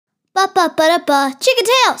Ba-ba-ba-da-ba, Chicken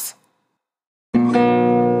Tales!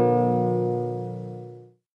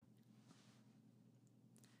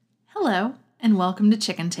 Hello, and welcome to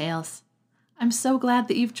Chicken Tales. I'm so glad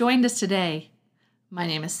that you've joined us today. My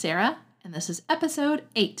name is Sarah, and this is episode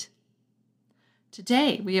 8.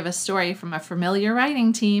 Today, we have a story from a familiar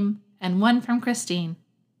writing team and one from Christine.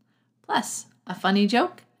 Plus, a funny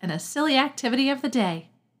joke and a silly activity of the day.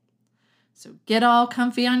 So get all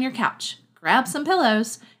comfy on your couch, grab some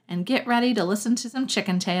pillows, and get ready to listen to some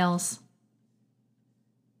Chicken Tales.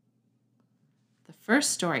 The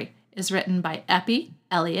first story is written by Eppie,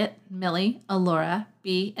 Elliot, Millie, Alora,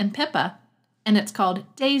 Bee, and Pippa, and it's called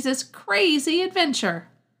Days' Crazy Adventure.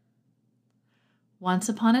 Once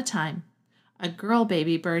upon a time, a girl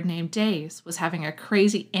baby bird named Days was having a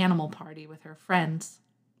crazy animal party with her friends.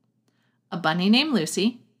 A bunny named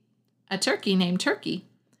Lucy, a turkey named Turkey,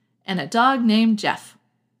 and a dog named Jeff.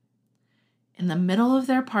 In the middle of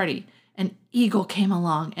their party, an eagle came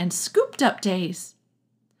along and scooped up Days.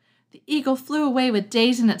 The eagle flew away with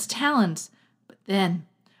Days in its talons, but then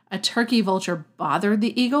a turkey vulture bothered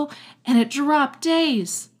the eagle and it dropped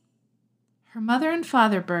Days. Her mother and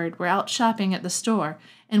father bird were out shopping at the store,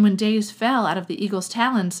 and when Days fell out of the eagle's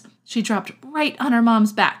talons, she dropped right on her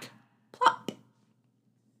mom's back. Plop!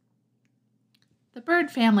 The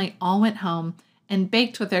bird family all went home and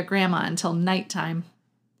baked with their grandma until nighttime.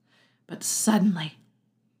 But suddenly,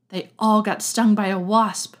 they all got stung by a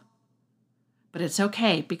wasp. But it's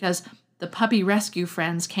okay because the puppy rescue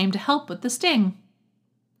friends came to help with the sting.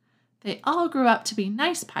 They all grew up to be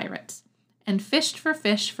nice pirates and fished for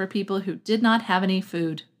fish for people who did not have any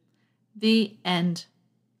food. The end.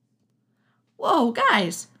 Whoa,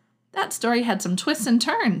 guys, that story had some twists and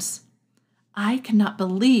turns. I cannot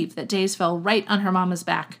believe that Days fell right on her mama's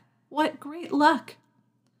back. What great luck.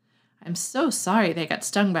 I'm so sorry they got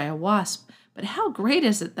stung by a wasp, but how great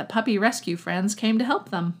is it that puppy rescue friends came to help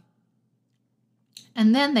them?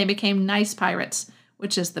 And then they became nice pirates,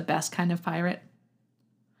 which is the best kind of pirate.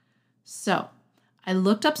 So, I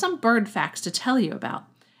looked up some bird facts to tell you about,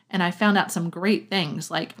 and I found out some great things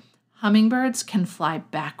like hummingbirds can fly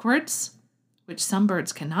backwards, which some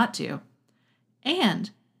birds cannot do, and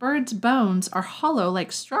birds' bones are hollow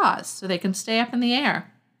like straws so they can stay up in the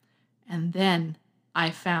air. And then I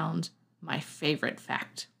found my favorite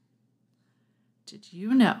fact. Did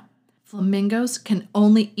you know flamingos can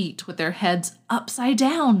only eat with their heads upside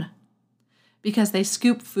down? Because they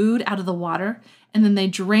scoop food out of the water and then they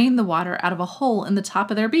drain the water out of a hole in the top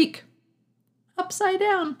of their beak. Upside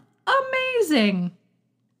down. Amazing!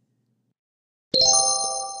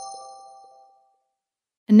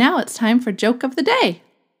 And now it's time for Joke of the Day.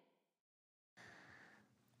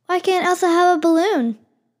 Why can't Elsa have a balloon?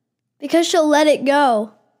 Because she'll let it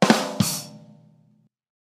go.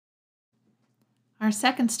 Our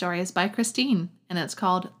second story is by Christine, and it's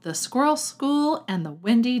called The Squirrel School and the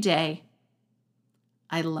Windy Day.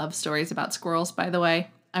 I love stories about squirrels, by the way.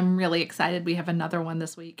 I'm really excited we have another one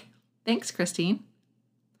this week. Thanks, Christine.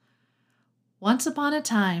 Once upon a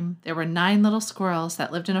time, there were 9 little squirrels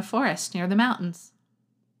that lived in a forest near the mountains.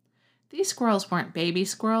 These squirrels weren't baby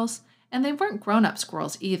squirrels, and they weren't grown-up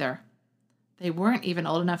squirrels either. They weren't even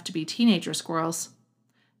old enough to be teenager squirrels.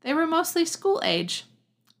 They were mostly school age,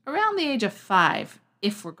 around the age of 5,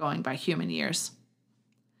 if we're going by human years.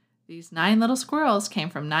 These 9 little squirrels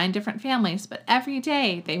came from 9 different families, but every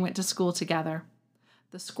day they went to school together.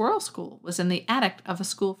 The squirrel school was in the attic of a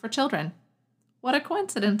school for children. What a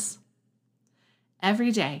coincidence!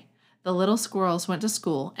 Every day, the little squirrels went to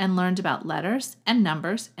school and learned about letters and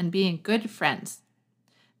numbers and being good friends.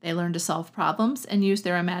 They learned to solve problems and use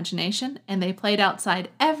their imagination, and they played outside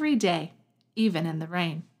every day, even in the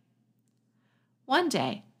rain. One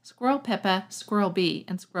day, Squirrel Pippa, Squirrel Bee,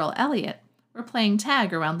 and Squirrel Elliot were playing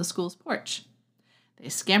tag around the school's porch. They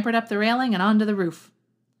scampered up the railing and onto the roof.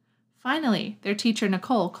 Finally, their teacher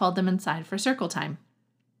Nicole called them inside for circle time.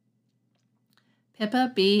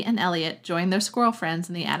 Pippa, Bee, and Elliot joined their squirrel friends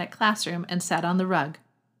in the attic classroom and sat on the rug.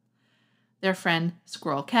 Their friend,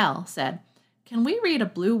 Squirrel Kel, said, "Can we read a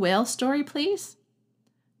blue whale story, please?"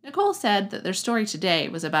 Nicole said that their story today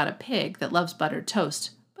was about a pig that loves buttered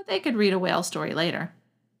toast, but they could read a whale story later.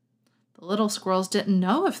 The little squirrels didn't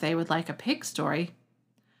know if they would like a pig story,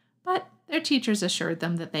 but their teachers assured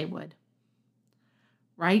them that they would.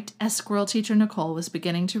 Right as squirrel teacher Nicole was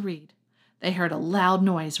beginning to read, they heard a loud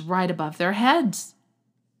noise right above their heads.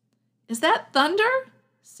 "Is that thunder?"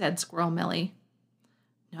 said Squirrel Millie.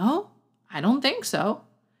 "No, I don't think so.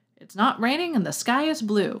 It's not raining and the sky is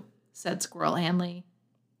blue," said Squirrel Ann Lee.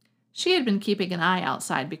 She had been keeping an eye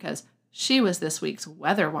outside because she was this week's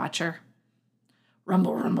weather watcher.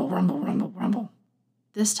 Rumble, rumble, rumble, rumble, rumble.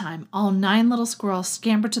 This time, all 9 little squirrels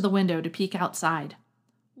scampered to the window to peek outside.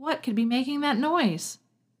 What could be making that noise?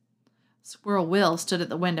 Squirrel Will stood at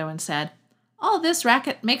the window and said, "All this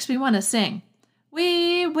racket makes me want to sing.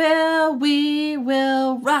 We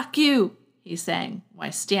will rock you," he sang,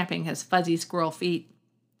 while stamping his fuzzy squirrel feet.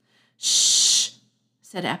 "Shh,"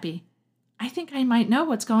 said Eppie. "I think I might know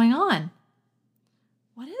what's going on."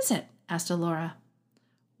 "What is it?" asked Elora.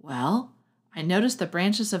 "Well, I noticed the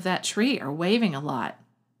branches of that tree are waving a lot."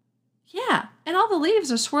 "Yeah, and all the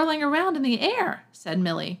leaves are swirling around in the air," said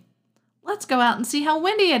Millie. "Let's go out and see how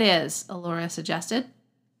windy it is," Elora suggested.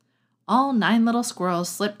 All 9 little squirrels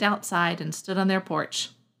slipped outside and stood on their porch.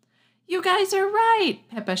 "You guys are right,"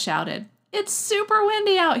 Pippa shouted. "It's super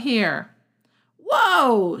windy out here."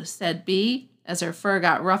 "Whoa," said Bee, as her fur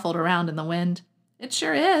got ruffled around in the wind. "It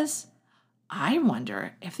sure is. I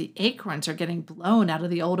wonder if the acorns are getting blown out of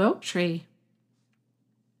the old oak tree."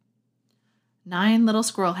 9 little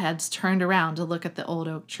squirrel heads turned around to look at the old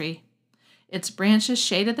oak tree. Its branches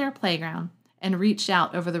shaded their playground and reached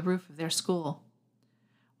out over the roof of their school.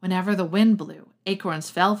 Whenever the wind blew, acorns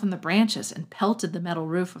fell from the branches and pelted the metal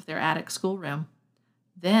roof of their attic schoolroom.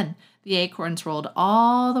 Then the acorns rolled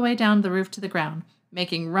all the way down the roof to the ground,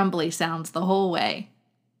 making rumbly sounds the whole way.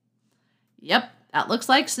 "Yep, that looks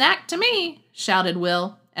like snack to me," shouted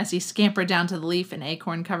Will as he scampered down to the leaf and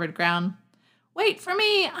acorn-covered ground. "Wait for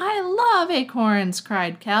me, I love acorns,"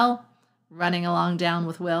 cried Kel, running along down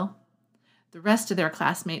with Will. The rest of their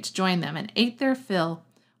classmates joined them and ate their fill,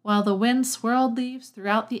 while the wind swirled leaves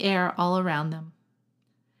throughout the air all around them.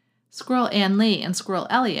 Squirrel Ann Lee and Squirrel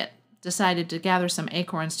Elliot decided to gather some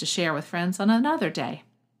acorns to share with friends on another day.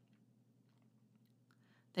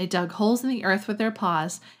 They dug holes in the earth with their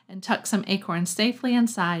paws and tucked some acorns safely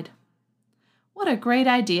inside. "What a great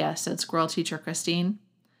idea," said Squirrel Teacher Christine.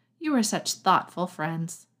 "You are such thoughtful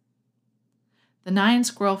friends." The 9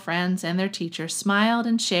 squirrel friends and their teacher smiled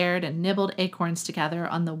and shared and nibbled acorns together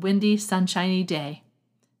on the windy, sunshiny day.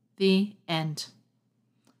 The end.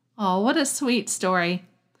 Oh, what a sweet story.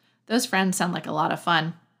 Those friends sound like a lot of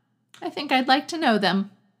fun. I think I'd like to know them.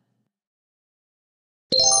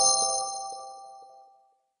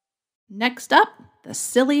 Next up, the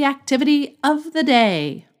silly activity of the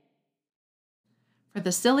day. For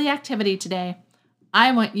the silly activity today,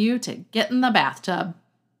 I want you to get in the bathtub.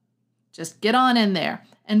 Just get on in there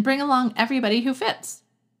and bring along everybody who fits.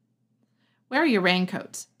 Wear your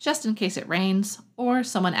raincoats, just in case it rains or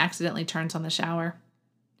someone accidentally turns on the shower.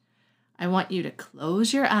 I want you to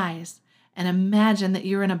close your eyes and imagine that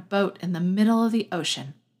you're in a boat in the middle of the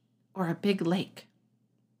ocean or a big lake.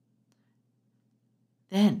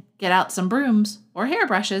 Then get out some brooms or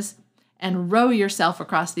hairbrushes and row yourself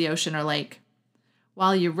across the ocean or lake.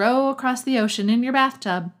 While you row across the ocean in your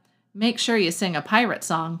bathtub, make sure you sing a pirate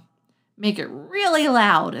song. Make it really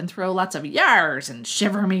loud and throw lots of yars and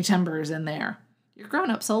shiver me timbers in there. Your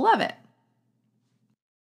grown-ups will love it.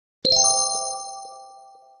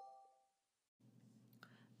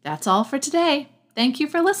 That's all for today. Thank you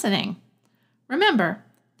for listening. Remember,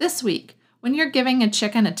 this week, when you're giving a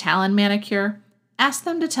chicken a Talon manicure, ask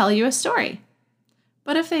them to tell you a story.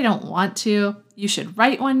 But if they don't want to, you should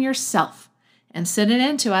write one yourself and send it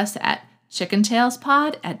in to us at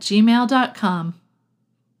chickentailspod@gmail.com.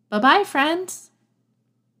 Bye-bye, friends.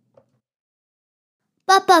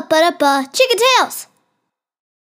 Ba-ba-ba-da-ba, chicken tails!